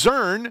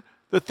discern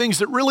the things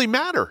that really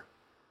matter.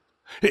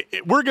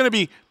 We're going to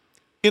be,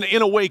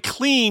 in a way,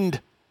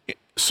 cleaned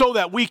so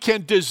that we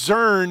can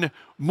discern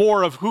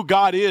more of who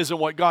God is and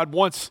what God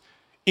wants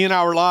in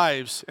our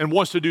lives and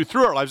wants to do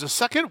through our lives. The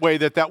second way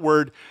that that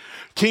word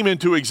came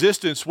into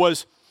existence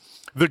was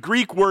the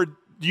Greek word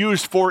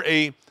used for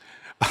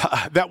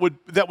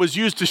that was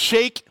used to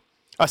shake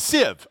a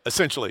sieve,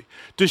 essentially,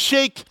 to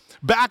shake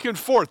back and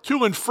forth,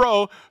 to and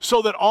fro,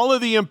 so that all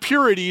of the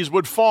impurities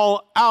would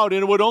fall out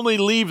and it would only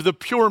leave the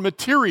pure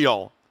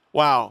material.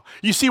 Wow.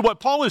 You see, what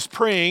Paul is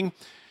praying,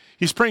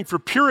 he's praying for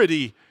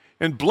purity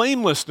and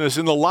blamelessness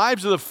in the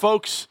lives of the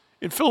folks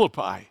in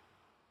Philippi.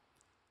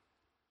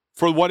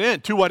 For what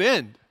end? To what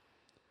end?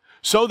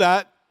 So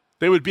that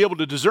they would be able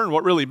to discern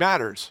what really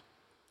matters.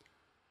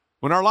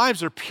 When our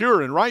lives are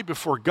pure and right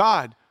before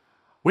God,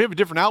 we have a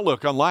different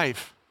outlook on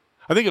life.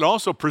 I think it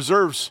also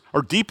preserves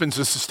or deepens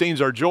and sustains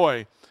our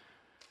joy.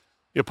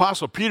 The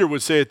Apostle Peter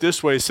would say it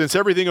this way: since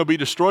everything will be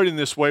destroyed in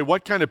this way,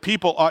 what kind of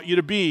people ought you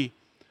to be?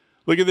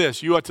 Look at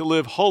this. You ought to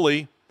live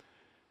holy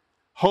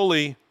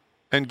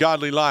and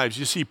godly lives.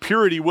 You see,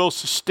 purity will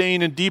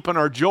sustain and deepen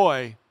our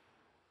joy.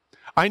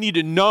 I need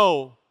to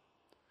know.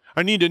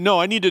 I need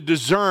to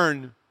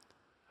discern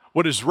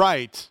what is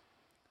right,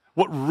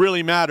 what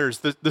really matters.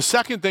 The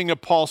second thing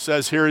that Paul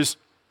says here is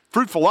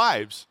fruitful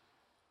lives.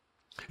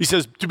 He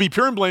says to be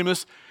pure and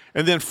blameless,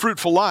 and then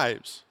fruitful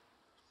lives.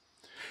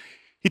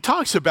 He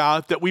talks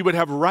about that we would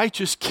have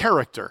righteous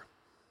character,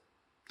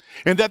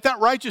 and that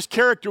righteous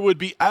character would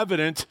be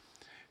evident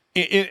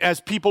as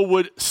people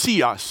would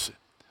see us.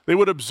 They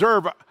would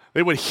observe,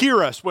 they would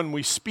hear us when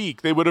we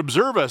speak. They would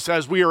observe us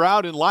as we are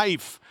out in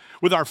life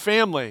with our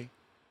family.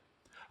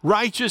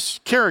 Righteous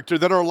character,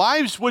 that our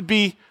lives would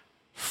be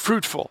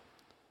fruitful.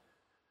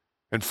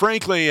 And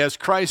frankly, as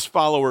Christ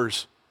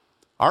followers,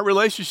 our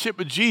relationship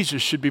with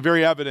Jesus should be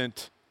very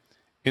evident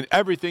in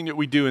everything that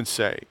we do and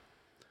say.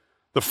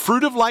 The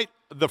fruit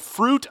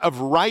of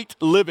right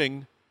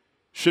living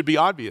should be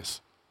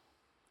obvious.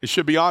 It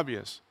should be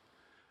obvious.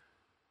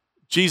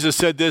 Jesus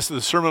said this in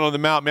the Sermon on the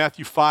Mount,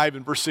 Matthew 5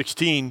 and verse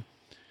 16.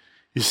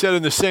 He said,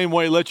 in the same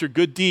way, let your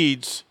good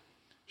deeds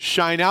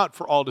shine out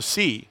for all to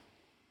see,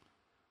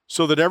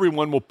 so that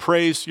everyone will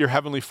praise your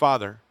heavenly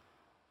Father.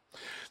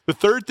 The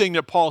third thing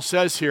that Paul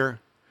says here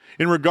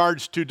in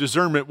regards to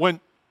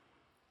discernment,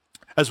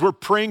 as we're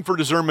praying for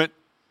discernment,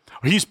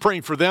 he's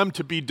praying for them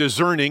to be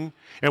discerning,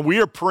 and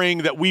we are praying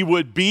that we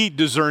would be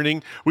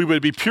discerning, we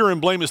would be pure and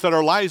blameless, that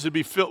our lives would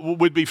be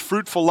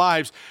fruitful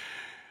lives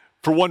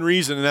for one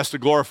reason, and that's to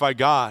glorify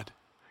God.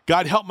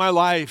 God, help my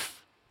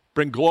life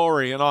bring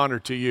glory and honor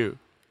to you.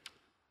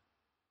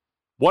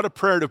 What a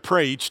prayer to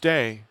pray each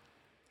day.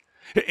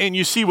 And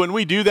you see, when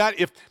we do that,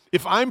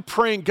 if I'm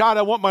praying, God,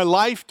 I want my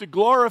life to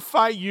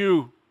glorify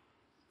you,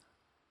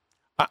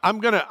 I'm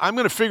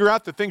gonna figure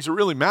out the things that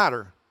really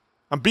matter.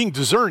 I'm being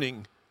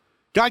discerning.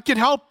 God can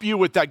help you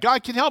with that.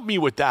 God can help me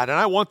with that, and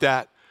I want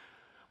that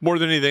more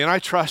than anything, and I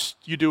trust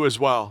you do as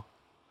well.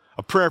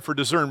 A prayer for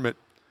discernment.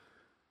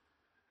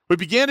 We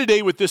began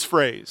today with this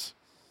phrase: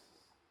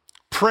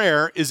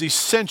 prayer is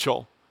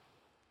essential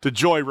to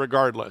joy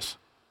regardless.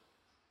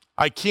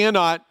 I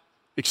cannot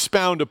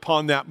expound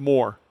upon that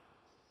more.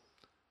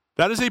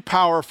 That is a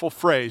powerful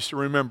phrase to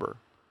remember.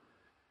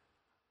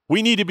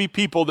 We need to be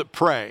people that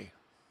pray,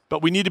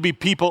 but we need to be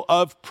people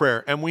of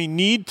prayer, and we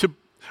need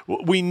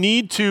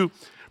to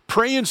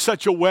pray in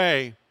such a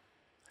way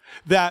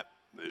that,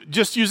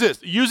 just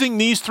using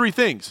these three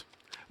things.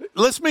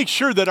 Let's make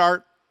sure that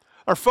our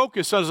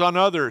focus is on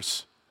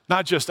others,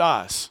 not just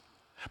us.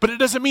 But it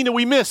doesn't mean that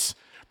we miss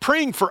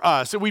praying for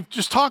us, and we've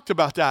just talked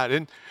about that,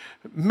 and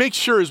make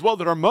sure as well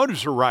that our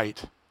motives are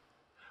right.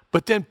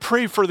 But then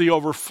pray for the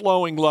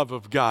overflowing love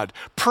of God.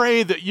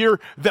 Pray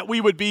that we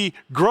would be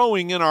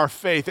growing in our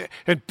faith,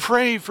 and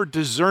pray for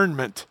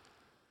discernment.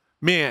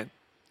 Man,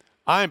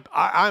 I'm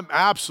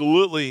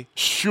absolutely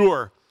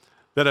sure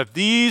that if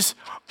these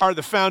are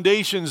the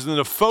foundations and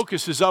the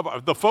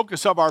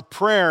focus of our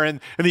prayer and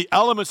the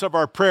elements of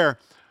our prayer,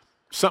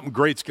 something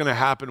great's going to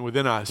happen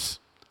within us.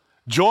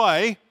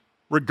 Joy,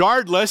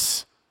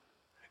 regardless,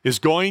 is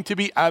going to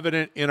be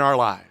evident in our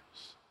lives.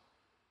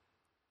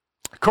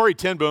 Corrie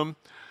ten Boom,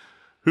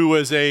 who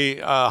was a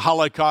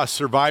Holocaust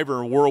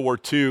survivor in World War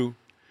II,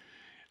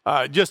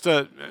 just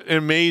an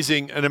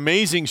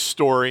amazing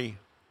story.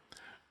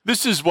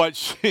 This is what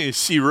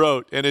she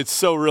wrote, and it's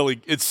so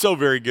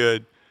very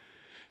good.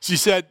 She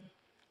said,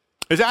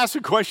 it's asked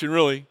a question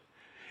really,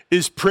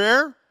 is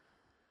prayer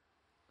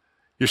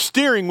your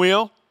steering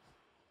wheel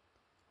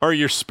or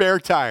your spare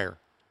tire?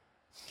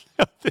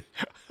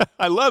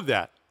 I love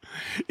that.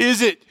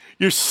 Is it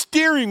your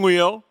steering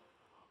wheel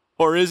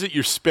or is it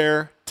your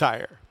spare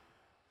tire?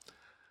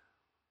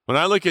 When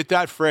I look at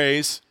that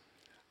phrase,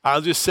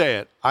 I'll just say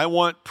it. I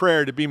want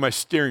prayer to be my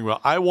steering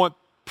wheel. I want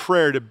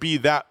prayer to be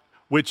that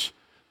which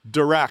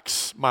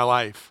directs my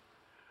life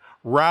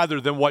rather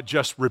than what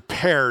just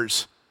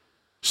repairs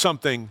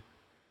something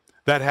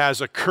that has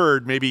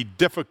occurred maybe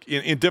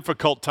in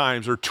difficult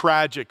times or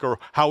tragic or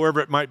however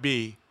it might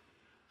be.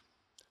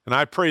 And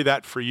I pray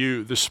that for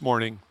you this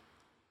morning.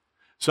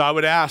 So I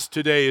would ask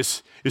today,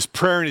 is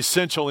prayer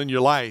essential in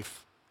your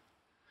life?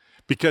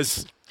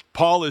 Because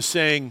Paul is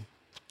saying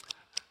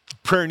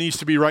prayer needs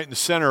to be right in the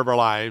center of our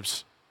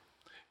lives.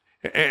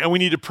 And we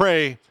need to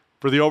pray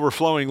for the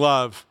overflowing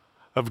love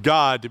of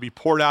God to be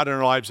poured out in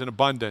our lives in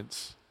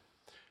abundance.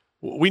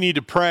 We need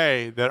to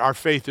pray that our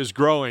faith is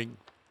growing.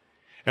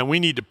 And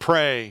we need to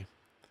pray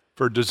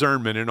for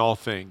discernment in all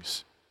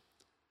things.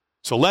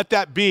 So let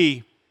that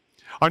be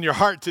on your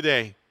heart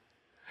today.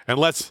 And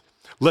let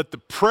the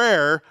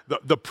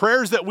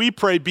prayers that we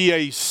pray be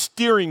a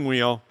steering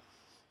wheel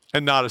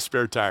and not a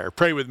spare tire.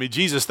 Pray with me.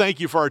 Jesus, thank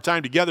you for our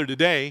time together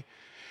today.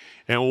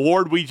 And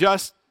Lord, we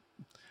just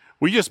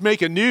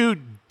make a new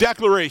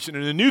declaration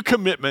and a new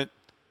commitment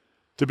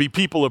to be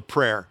people of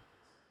prayer.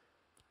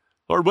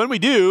 Lord, when we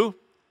do,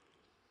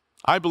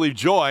 I believe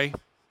joy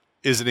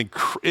is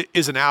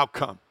an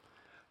outcome.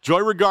 Joy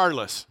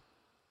regardless.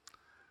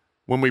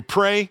 When we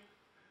pray,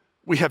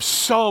 we have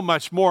so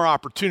much more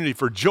opportunity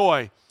for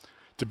joy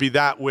to be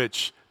that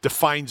which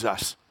defines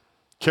us,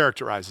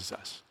 characterizes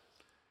us.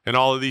 And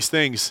all of these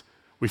things,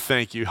 we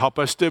thank you. Help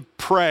us to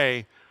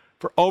pray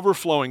for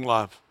overflowing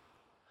love,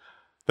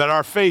 that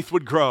our faith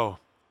would grow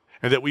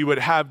and that we would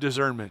have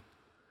discernment.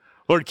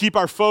 Lord, keep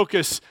our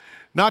focus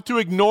not to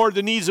ignore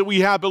the needs that we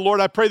have, but Lord,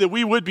 I pray that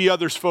we would be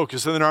others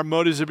focused and that our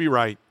motives would be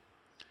right.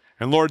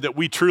 And Lord, that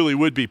we truly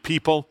would be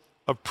people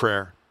of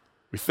prayer.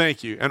 We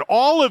thank you. And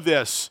all of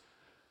this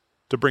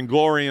to bring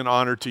glory and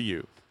honor to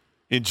you.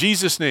 In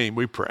Jesus' name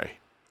we pray.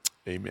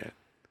 Amen.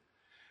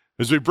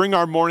 As we bring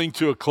our morning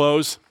to a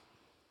close,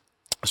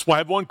 so I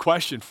have one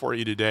question for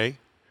you today.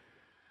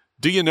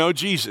 Do you know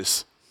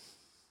Jesus?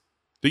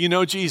 Do you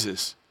know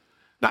Jesus?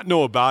 Not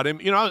know about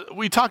him. You know,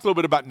 we talked a little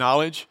bit about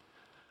knowledge.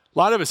 A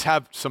lot of us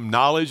have some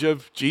knowledge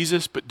of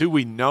Jesus, but do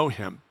we know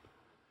him?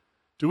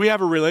 Do we have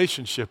a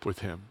relationship with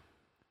him?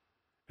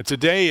 And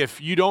today,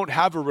 if you don't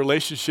have a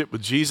relationship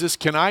with Jesus,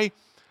 I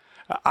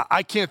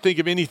can't think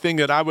of anything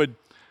that I would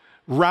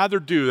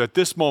rather do at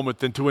this moment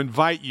than to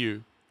invite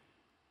you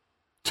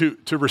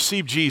to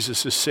receive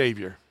Jesus as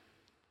Savior.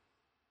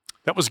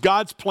 That was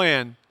God's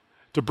plan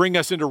to bring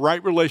us into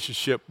right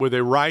relationship with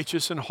a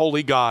righteous and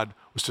holy God,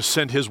 was to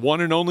send his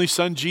one and only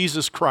Son,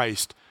 Jesus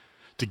Christ,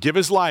 to give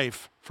his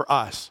life for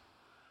us.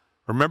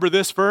 Remember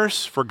this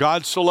verse? For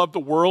God so loved the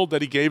world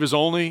that he gave his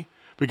only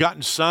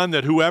begotten Son,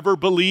 that whoever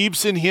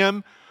believes in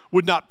him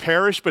would not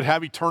perish but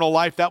have eternal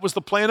life. That was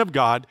the plan of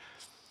God.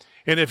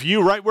 And if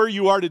you, right where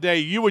you are today,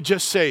 you would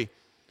just say,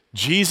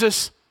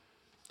 Jesus,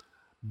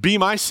 be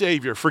my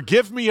Savior.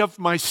 Forgive me of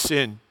my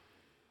sin.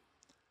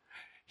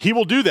 He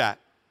will do that.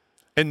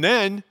 And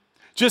then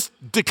just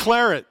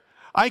declare it.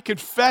 I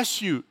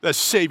confess you as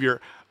Savior.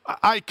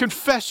 I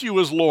confess you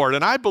as Lord.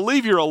 And I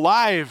believe you're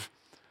alive.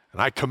 And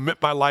I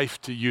commit my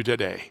life to you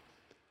today.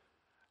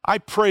 I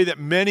pray that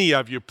many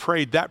of you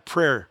prayed that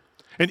prayer.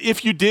 And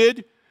if you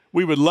did,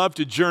 we would love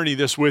to journey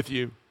this with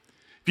you.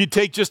 If you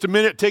take just a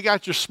minute, take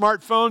out your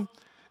smartphone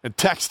and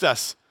text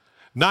us,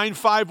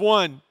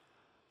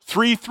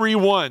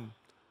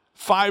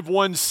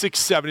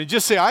 951-331-5167. And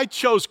just say, I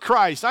chose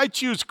Christ. I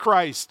choose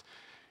Christ.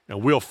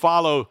 And we'll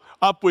follow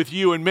up with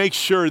you and make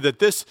sure that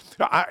this,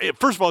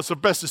 first of all, it's the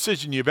best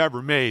decision you've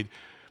ever made.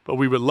 But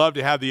we would love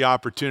to have the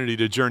opportunity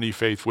to journey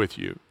faith with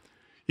you.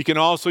 You can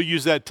also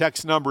use that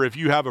text number if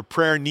you have a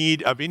prayer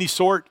need of any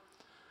sort.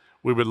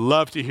 We would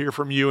love to hear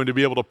from you and to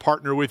be able to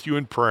partner with you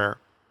in prayer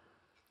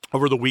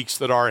over the weeks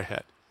that are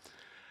ahead.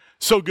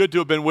 So good to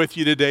have been with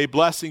you today.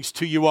 Blessings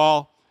to you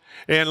all.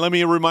 And let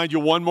me remind you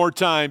one more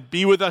time,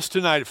 be with us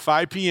tonight at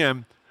 5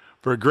 p.m.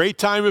 for a great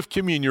time of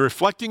communion,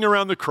 reflecting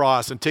around the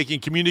cross and taking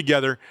communion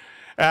together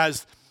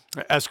as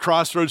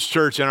Crossroads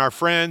Church, and our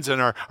friends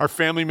and our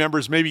family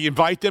members. Maybe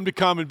invite them to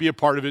come and be a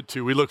part of it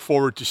too. We look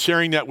forward to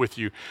sharing that with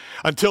you.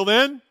 Until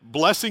then,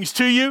 blessings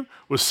to you.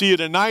 We'll see you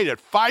tonight at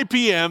 5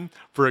 p.m.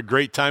 for a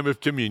great time of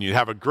communion.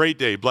 Have a great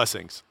day.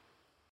 Blessings.